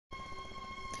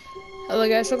Hello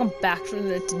guys, welcome back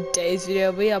to today's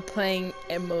video. We are playing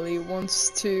Emily Wants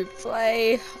to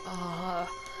Play.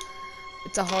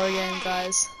 It's a horror game,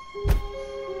 guys.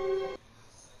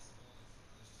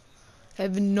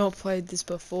 I've not played this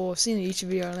before. I've seen a YouTube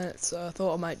video on it, so I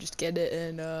thought I might just get it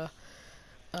and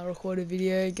record a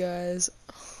video, guys.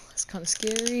 It's kind of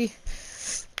scary.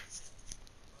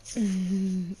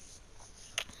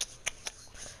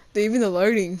 Even the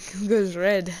loading goes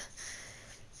red.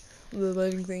 The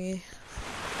loading thingy.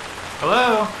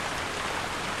 Hello?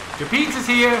 Your pizza's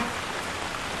here!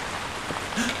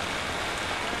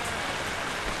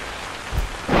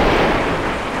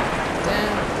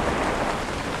 Damn.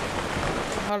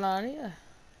 Hold on, yeah.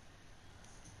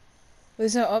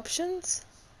 There's no options?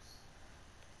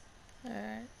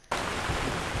 Alright. Can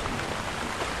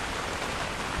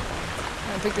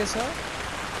I pick this up?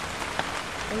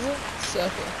 What is it?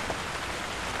 Circle.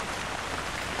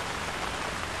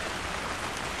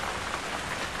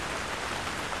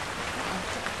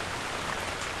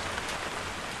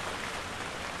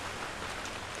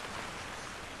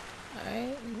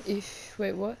 Alright,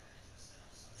 wait, what?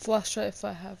 Flashlight if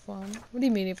I have one. What do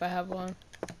you mean if I have one?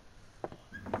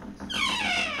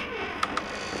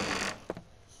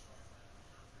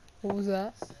 What was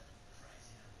that?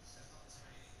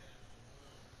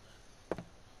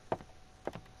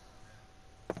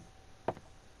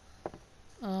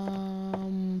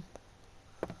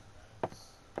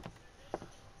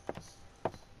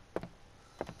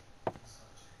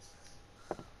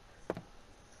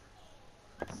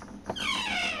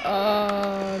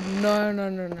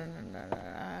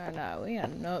 No, we are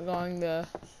not going there.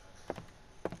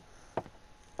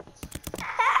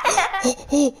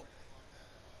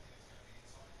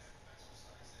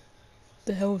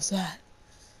 The hell was that?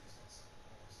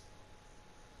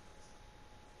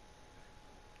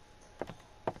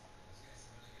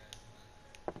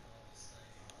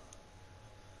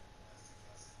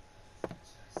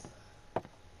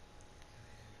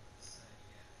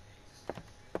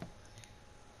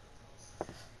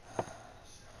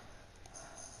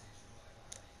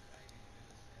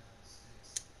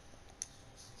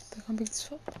 I can't pick this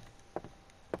up.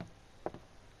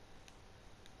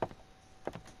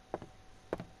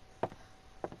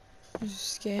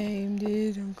 This game,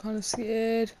 dude. I'm kind of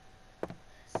scared.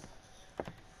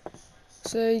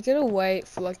 So you gotta wait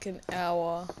for like an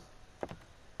hour.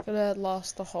 Gotta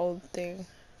last the whole thing.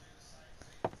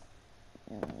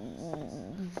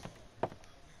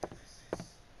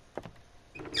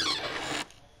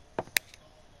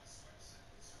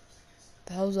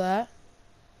 The hell's that?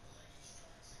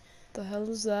 The hell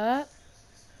is that?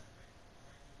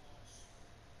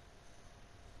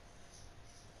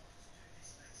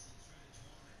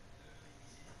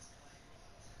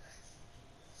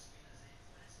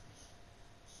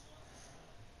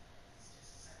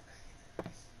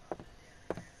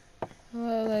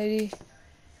 Hello, lady.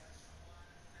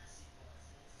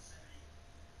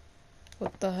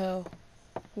 What the hell?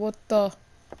 What the?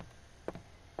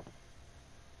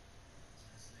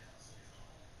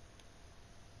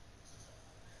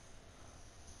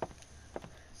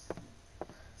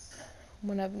 I'm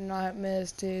gonna have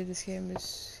nightmares, dude. This game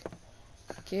is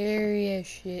scary as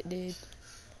shit, dude.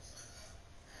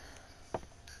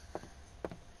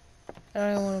 I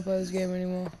don't even want to play this game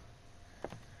anymore.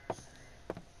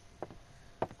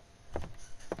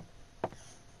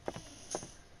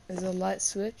 There's a light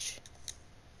switch.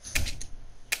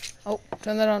 Oh,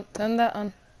 turn that on. Turn that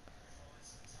on.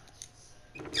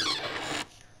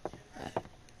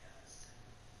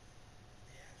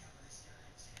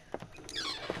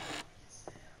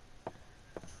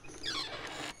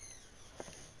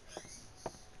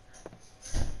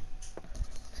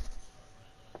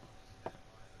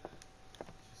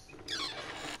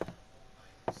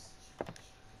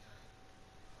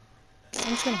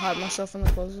 I'm just gonna hide myself in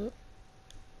the closet.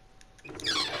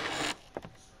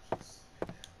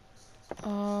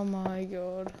 Oh my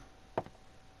god.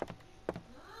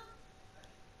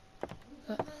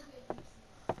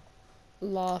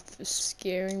 Laugh is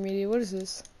scaring me. What is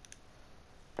this?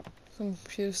 Some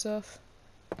computer stuff.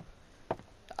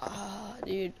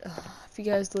 Dude. If you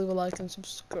guys leave a like and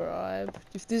subscribe.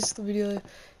 If this video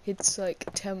hits like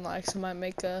 10 likes, I might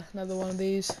make another one of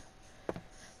these.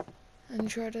 And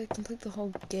try to complete the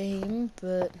whole game,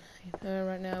 but you know,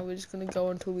 right now we're just gonna go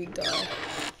until we die.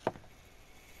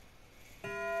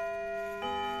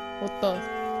 What the?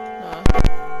 Nah.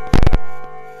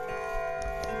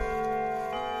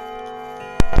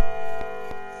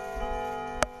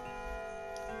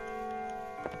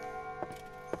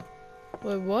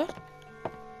 Wait, what?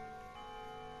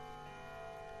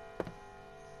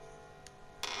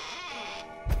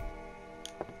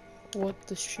 What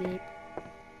the shit?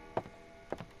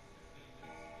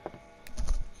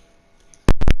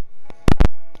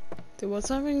 Dude, what's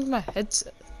happening with my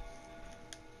headset?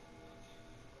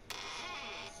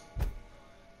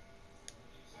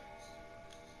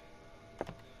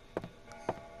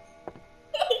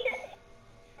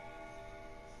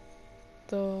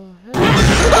 The heck?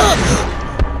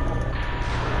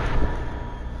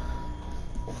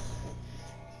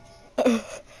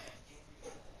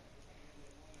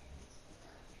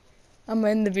 I'm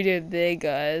gonna end the video there,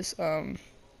 guys.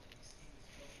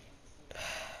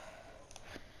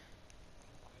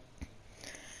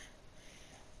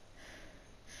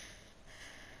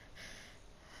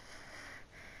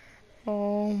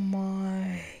 Oh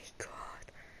my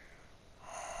god.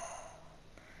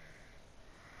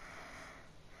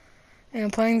 And I'm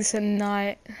playing this at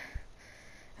night.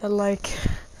 At like,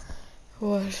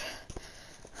 what?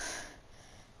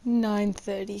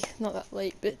 9:30. Not that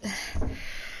late, but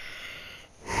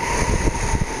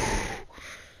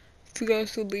if you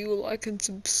guys could leave a like and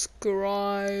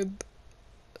subscribe,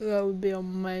 that would be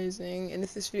amazing. And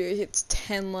if this video hits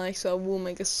 10 likes, I will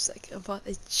make a second part.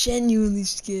 It genuinely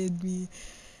scared me.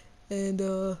 And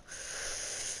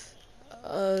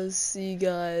I'll see you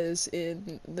guys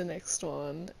in the next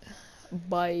one.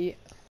 Bye.